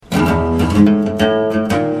Welcome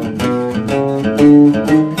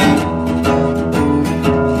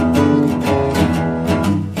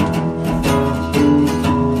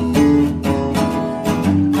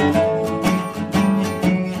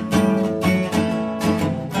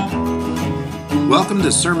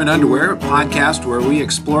to Sermon Underwear, a podcast where we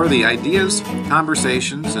explore the ideas,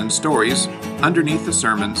 conversations, and stories underneath the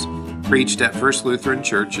sermons preached at First Lutheran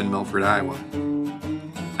Church in Milford, Iowa.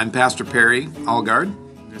 I'm Pastor Perry Allgard.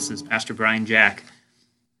 This is Pastor Brian Jack.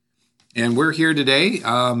 And we're here today.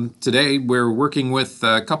 Today we're working with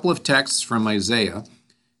a couple of texts from Isaiah.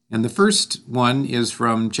 And the first one is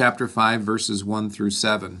from chapter 5, verses 1 through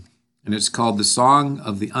 7. And it's called The Song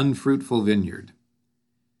of the Unfruitful Vineyard.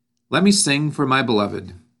 Let me sing for my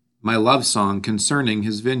beloved, my love song concerning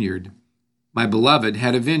his vineyard. My beloved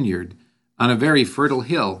had a vineyard on a very fertile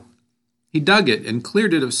hill. He dug it and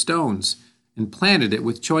cleared it of stones and planted it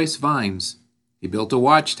with choice vines. He built a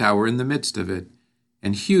watchtower in the midst of it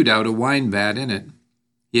and hewed out a wine vat in it.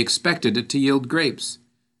 He expected it to yield grapes,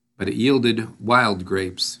 but it yielded wild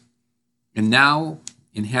grapes. And now,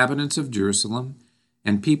 inhabitants of Jerusalem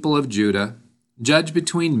and people of Judah, judge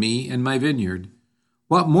between me and my vineyard.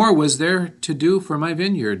 What more was there to do for my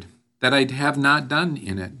vineyard that I have not done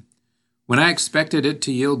in it? When I expected it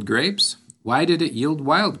to yield grapes, why did it yield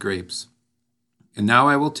wild grapes? And now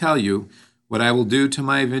I will tell you what I will do to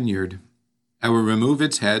my vineyard. I will remove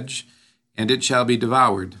its hedge, and it shall be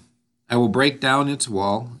devoured. I will break down its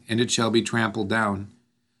wall, and it shall be trampled down.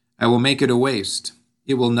 I will make it a waste.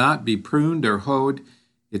 It will not be pruned or hoed.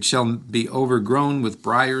 It shall be overgrown with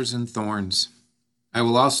briars and thorns. I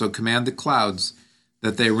will also command the clouds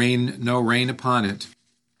that they rain no rain upon it.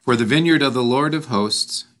 For the vineyard of the Lord of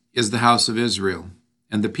hosts is the house of Israel,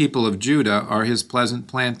 and the people of Judah are his pleasant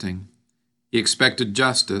planting. He expected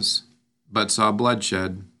justice, but saw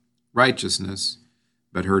bloodshed, righteousness,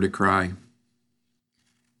 but heard a cry.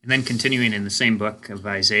 And then continuing in the same book of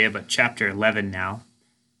Isaiah, but chapter 11 now.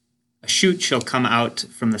 A shoot shall come out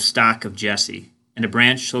from the stock of Jesse, and a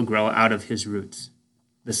branch shall grow out of his roots.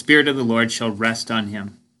 The Spirit of the Lord shall rest on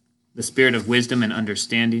him, the Spirit of wisdom and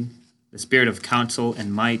understanding, the Spirit of counsel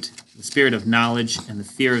and might, the Spirit of knowledge and the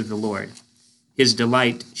fear of the Lord. His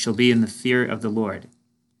delight shall be in the fear of the Lord.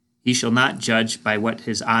 He shall not judge by what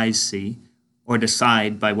his eyes see, or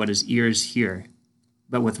decide by what his ears hear.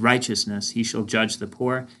 But with righteousness he shall judge the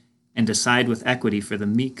poor, and decide with equity for the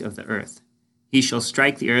meek of the earth. He shall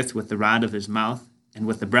strike the earth with the rod of his mouth, and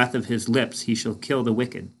with the breath of his lips he shall kill the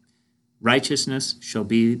wicked. Righteousness shall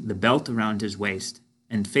be the belt around his waist,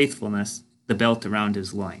 and faithfulness the belt around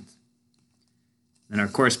his loins. Then our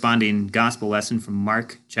corresponding gospel lesson from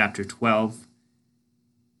Mark chapter 12.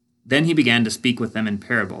 Then he began to speak with them in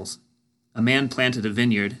parables. A man planted a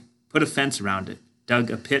vineyard, put a fence around it, dug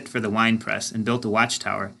a pit for the winepress, and built a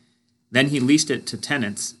watchtower. Then he leased it to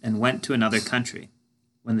tenants and went to another country.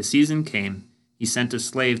 When the season came, he sent a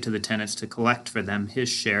slave to the tenants to collect for them his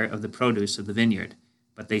share of the produce of the vineyard.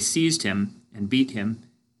 But they seized him and beat him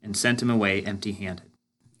and sent him away empty-handed.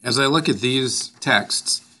 As I look at these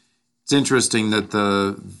texts, it's interesting that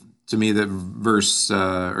verse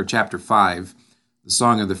or chapter 5, the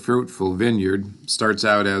Song of the Fruitful Vineyard, starts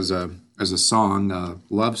out as a song, a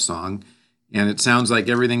love song, and it sounds like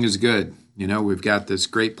everything is good. You know, we've got this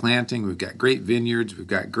great planting, we've got great vineyards, we've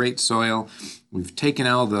got great soil, we've taken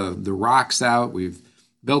all the rocks out, we've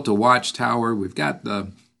built a watchtower, we've got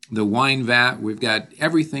the wine vat, we've got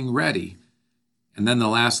everything ready. And then the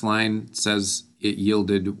last line says it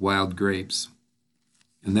yielded wild grapes.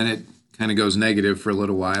 And then it kind of goes negative for a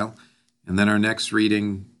little while. And then our next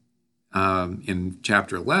reading in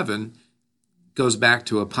chapter 11 goes back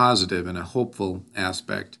to a positive and a hopeful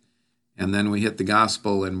aspect. And then we hit the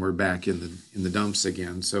gospel and we're back in the dumps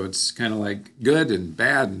again. So it's kind of like good and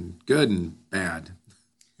bad and good and bad.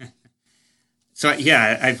 So,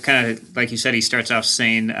 yeah, I've kind of, like you said, he starts off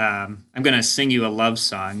saying, I'm going to sing you a love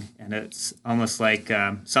song. And it's almost like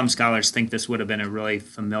some scholars think this would have been a really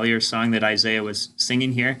familiar song that Isaiah was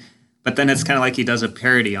singing here. But then it's kind of like he does a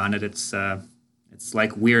parody on it. It's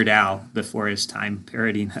like Weird Al before his time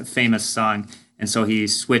parodying a famous song. And so he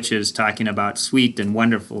switches talking about sweet and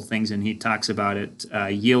wonderful things, and he talks about it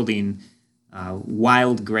yielding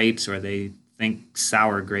wild grapes, or they think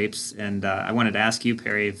sour grapes. And I wanted to ask you,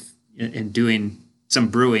 Perry, if in doing some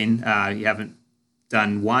brewing, you haven't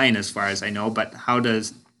done wine as far as I know, but how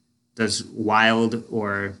does wild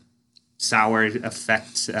or sour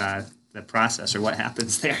affect the process, or what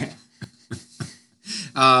happens there?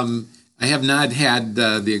 I have not had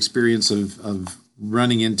the experience of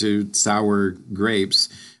running into sour grapes,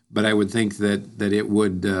 but I would think that it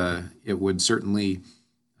would certainly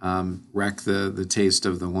wreck the taste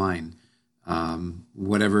of the wine.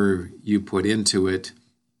 Whatever you put into it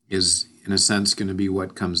is, in a sense, going to be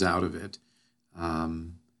what comes out of it.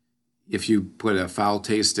 If you put a foul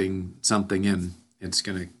tasting something in, it's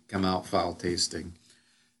going to come out foul tasting.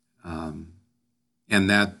 And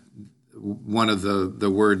that one of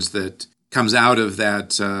the words that comes out of that,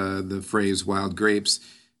 the phrase wild grapes,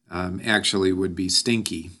 actually would be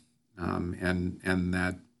stinky. And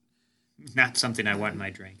that. Not something I want in my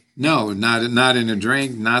drink. No, not in a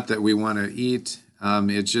drink, not that we want to eat.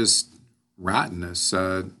 It's just rottenness,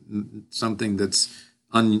 something that's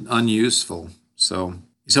unuseful. So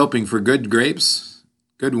he's hoping for good grapes,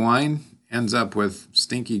 good wine, ends up with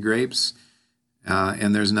stinky grapes,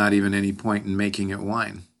 and there's not even any point in making it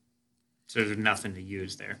wine. So there's nothing to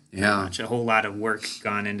use there. Yeah. A whole lot of work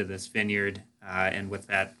gone into this vineyard, and with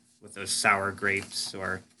those sour grapes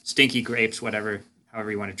or stinky grapes, however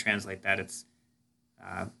you want to translate that, it's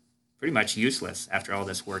pretty much useless after all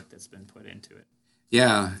this work that's been put into it.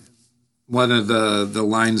 Yeah. One of the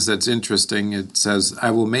lines that's interesting, it says, "I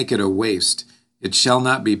will make it a waste. It shall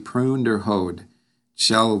not be pruned or hoed. It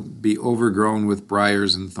shall be overgrown with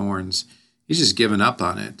briars and thorns." He's just given up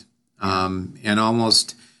on it. And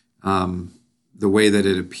almost the way that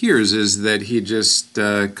it appears is that he just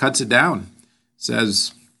cuts it down,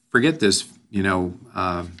 says, forget this,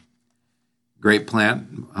 grape plant,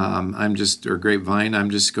 or grapevine, I'm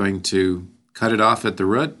just going to cut it off at the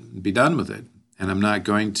root and be done with it. And I'm not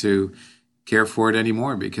going to care for it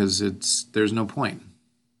anymore because there's no point.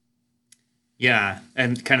 Yeah,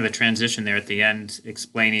 and kind of the transition there at the end,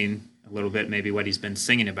 explaining a little bit maybe what he's been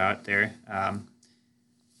singing about there.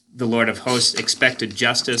 The Lord of hosts expected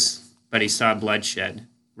justice, but he saw bloodshed,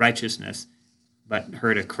 righteousness, but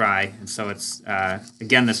heard a cry. And so it's,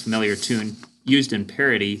 again, this familiar tune used in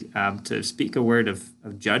parody to speak a word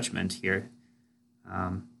of judgment here.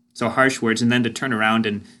 So harsh words, and then to turn around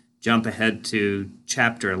and jump ahead to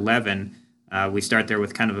chapter 11, we start there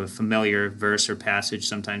with kind of a familiar verse or passage.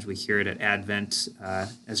 Sometimes we hear it at Advent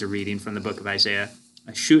as a reading from the book of Isaiah.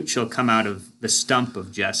 "A shoot shall come out of the stump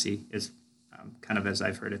of Jesse," is kind of as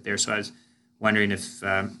I've heard it there. So I was wondering if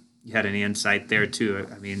you had any insight there too.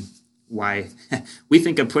 I mean, why we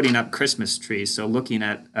think of putting up Christmas trees. So looking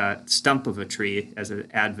at a stump of a tree as an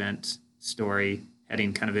Advent story,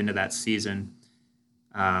 heading kind of into that season.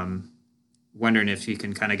 Wondering if you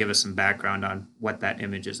can kind of give us some background on what that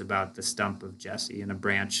image is about, the stump of Jesse and a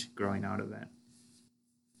branch growing out of that.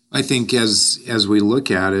 I think as we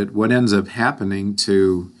look at it, what ends up happening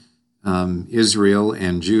to Israel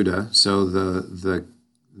and Judah, so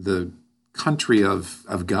the country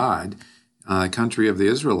of God, country of the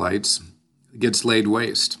Israelites, gets laid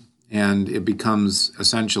waste, and it becomes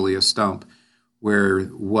essentially a stump where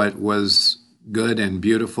what was good and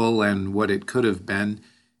beautiful and what it could have been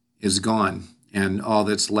is gone, and all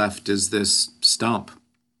that's left is this stump.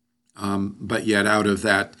 But yet out of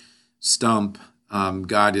that stump,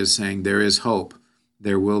 God is saying there is hope.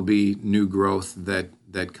 There will be new growth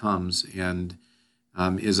that comes and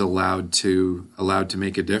is allowed to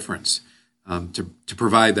make a difference, to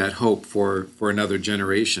provide that hope for another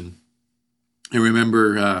generation. I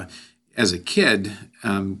remember as a kid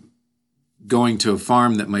going to a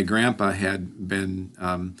farm that my grandpa had been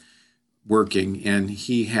working, and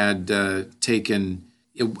he had taken,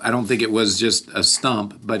 I don't think it was just a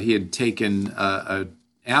stump, but he had taken a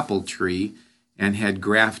apple tree and had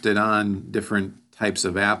grafted on different types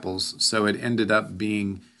of apples. So it ended up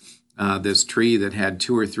being this tree that had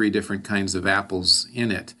 2 or 3 different kinds of apples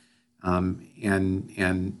in it,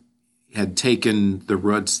 and had taken the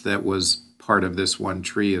roots that was part of this one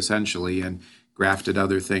tree essentially and grafted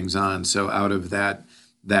other things on. So out of that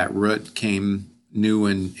root came new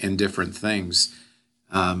and different things,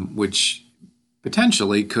 which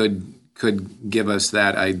potentially could give us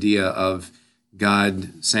that idea of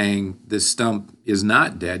God saying, this stump is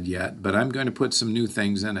not dead yet, but I'm going to put some new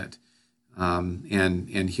things in it.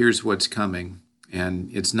 And here's what's coming. And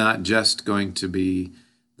it's not just going to be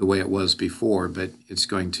the way it was before, but it's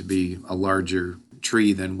going to be a larger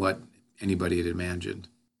tree than what anybody had imagined.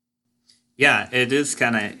 Yeah, it is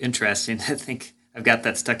kind of interesting. I think I've got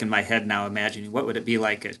that stuck in my head now, imagining what would it be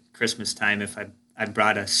like at Christmas time if I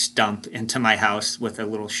brought a stump into my house with a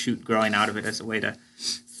little shoot growing out of it as a way to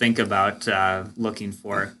think about looking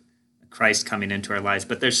for Christ coming into our lives.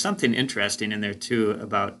 But there's something interesting in there, too,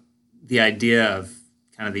 about the idea of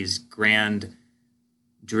kind of these grand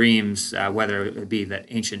dreams, whether it be that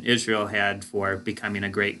ancient Israel had for becoming a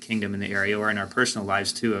great kingdom in the area, or in our personal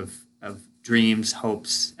lives, too, of dreams,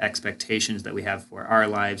 hopes, expectations that we have for our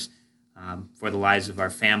lives, for the lives of our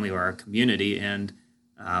family or our community, and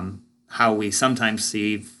how we sometimes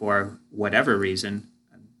see, for whatever reason,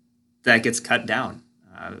 that gets cut down.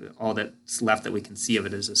 All that's left that we can see of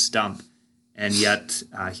it is a stump. And yet,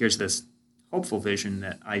 here's this hopeful vision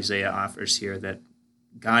that Isaiah offers here, that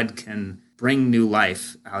God can bring new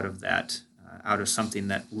life out of that, out of something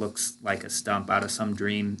that looks like a stump, out of some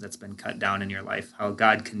dream that's been cut down in your life. How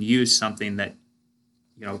God can use something that,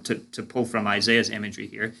 to pull from Isaiah's imagery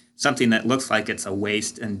here, something that looks like it's a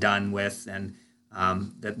waste and done with, and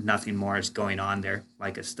that nothing more is going on there,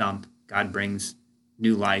 like a stump. God brings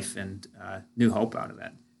new life and new hope out of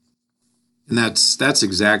that. And that's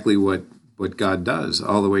exactly what God does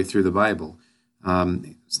all the way through the Bible.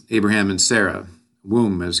 Abraham and Sarah,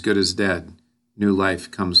 womb as good as dead, new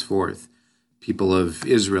life comes forth. People of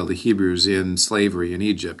Israel, the Hebrews in slavery in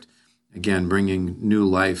Egypt, again, bringing new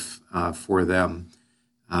life for them.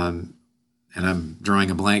 And I'm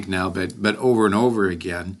drawing a blank now, but over and over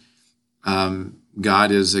again,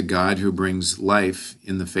 God is a God who brings life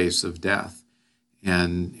in the face of death.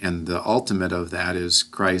 And the ultimate of that is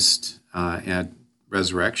Christ at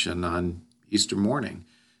resurrection on Easter morning,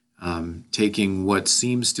 taking what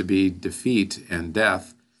seems to be defeat and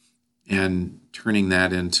death and turning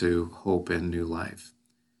that into hope and new life.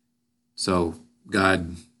 So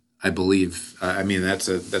God, I believe, that's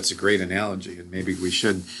a great analogy, and maybe we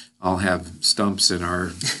should all have stumps in our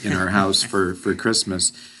house for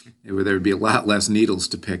Christmas. There would be a lot less needles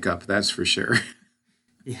to pick up, that's for sure.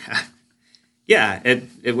 Yeah,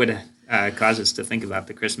 it would cause us to think about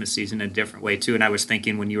the Christmas season in a different way too. And I was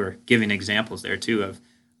thinking when you were giving examples there too of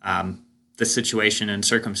the situation and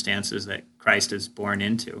circumstances that Christ is born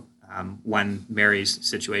into. One, Mary's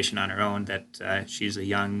situation on her own, that she's a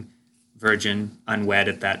young virgin, unwed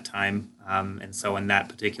at that time, and so in that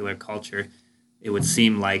particular culture, it would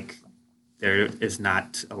seem like there is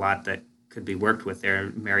not a lot that could be worked with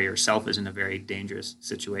there. Mary herself is in a very dangerous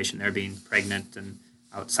situation there, being pregnant and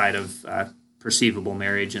outside of perceivable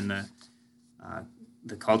marriage in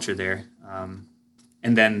the culture there.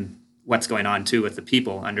 And then what's going on too with the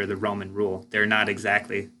people under the Roman rule.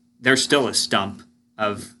 They're still a stump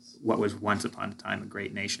of what was once upon a time a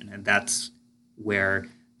great nation. And that's where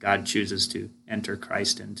God chooses to enter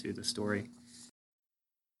Christ into the story.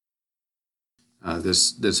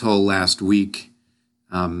 This whole last week,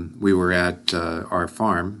 we were at our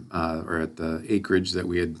farm, or at the acreage that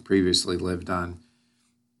we had previously lived on,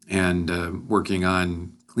 and working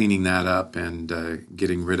on cleaning that up and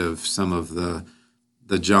getting rid of some of the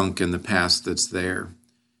junk in the past that's there.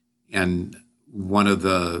 And one of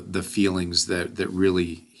the feelings that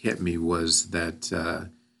really hit me was that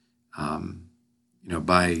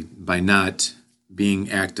by not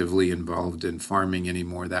being actively involved in farming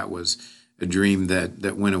anymore, that was a dream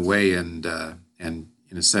that went away and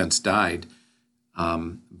in a sense died.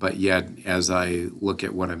 But yet, as I look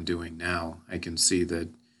at what I'm doing now, I can see that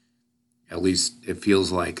at least it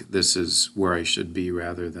feels like this is where I should be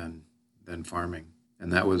rather than farming.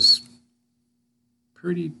 And that was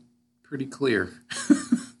pretty clear.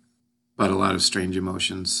 But a lot of strange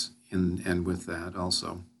emotions and with that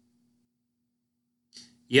also.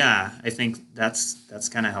 Yeah, I think that's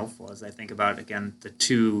kind of helpful as I think about, again, the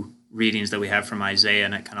two readings that we have from Isaiah,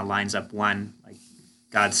 and it kind of lines up one, like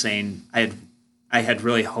God saying, I had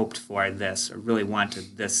really hoped for this, or really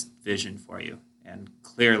wanted this vision for you. And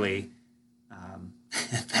clearly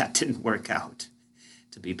that didn't work out,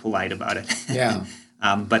 to be polite about it. Yeah.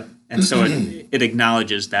 So it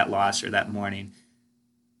acknowledges that loss or that mourning.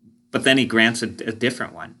 But then he grants a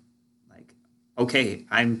different one. Like, okay,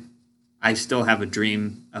 I still have a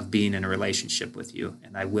dream of being in a relationship with you,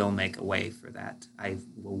 and I will make a way for that. I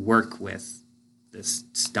will work with this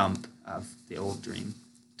stump of the old dream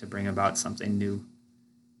to bring about something new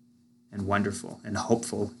and wonderful and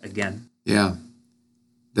hopeful again. Yeah.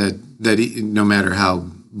 That no matter how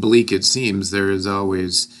bleak it seems, there is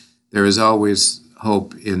always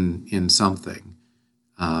hope in something.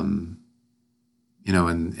 And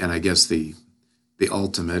I guess the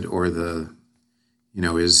ultimate, or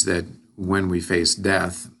is that when we face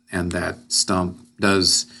death, and that stump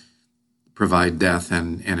does provide death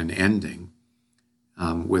and an ending,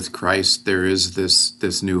 with Christ there is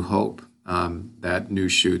this new hope, that new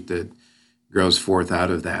shoot that grows forth out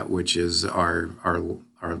of that, which is our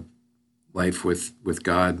life with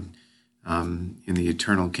God in the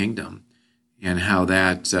eternal kingdom, and how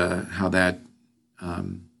that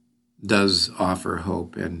does offer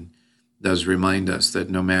hope and does remind us that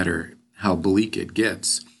no matter how bleak it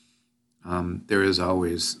gets, there is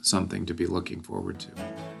always something to be looking forward to.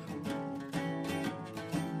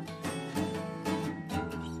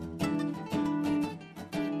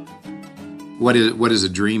 What is a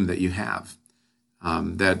dream that you have?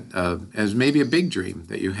 as maybe a big dream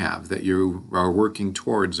that you have, that you are working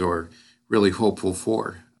towards or really hopeful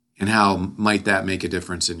for? And how might that make a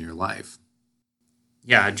difference in your life?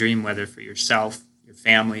 Yeah, a dream, whether for yourself, your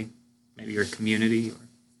family, maybe your community.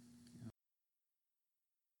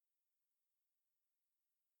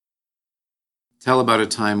 Tell about a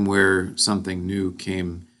time where something new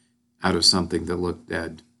came out of something that looked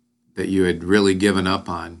dead, that you had really given up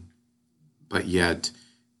on, but yet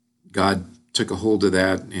God took a hold of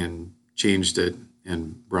that and changed it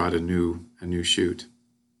and brought a new shoot.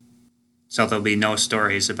 So there'll be no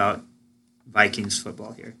stories about Vikings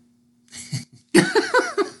football here.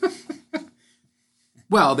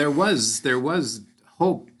 Well, there was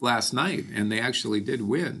hope last night, and they actually did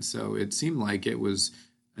win. So it seemed like it was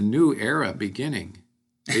a new era beginning.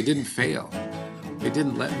 They didn't fail. They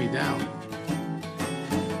didn't let me down.